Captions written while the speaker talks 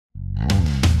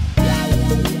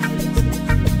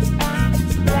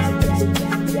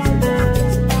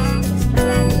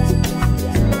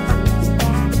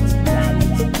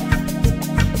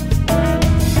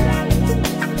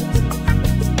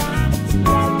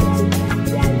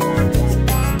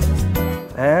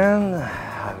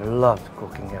loved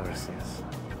cooking ever since.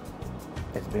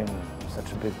 It's been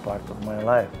such a big part of my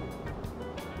life.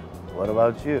 What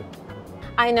about you?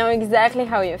 I know exactly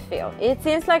how you feel. It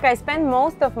seems like I spend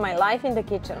most of my life in the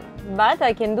kitchen, but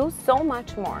I can do so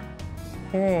much more.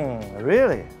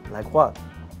 Really? Like what?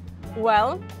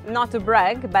 Well, not to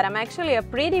brag, but I'm actually a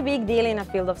pretty big deal in a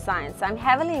field of science. I'm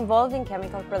heavily involved in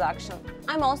chemical production.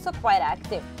 I'm also quite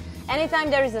active.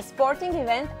 Anytime there is a sporting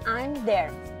event, I'm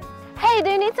there. Hey, do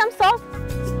you need some salt?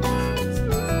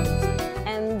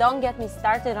 And don't get me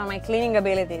started on my cleaning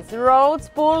abilities. Roads,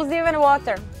 pools, even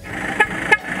water.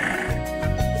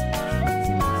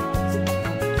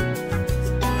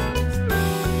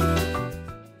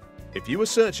 If you were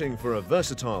searching for a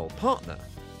versatile partner,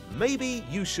 maybe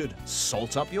you should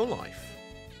salt up your life.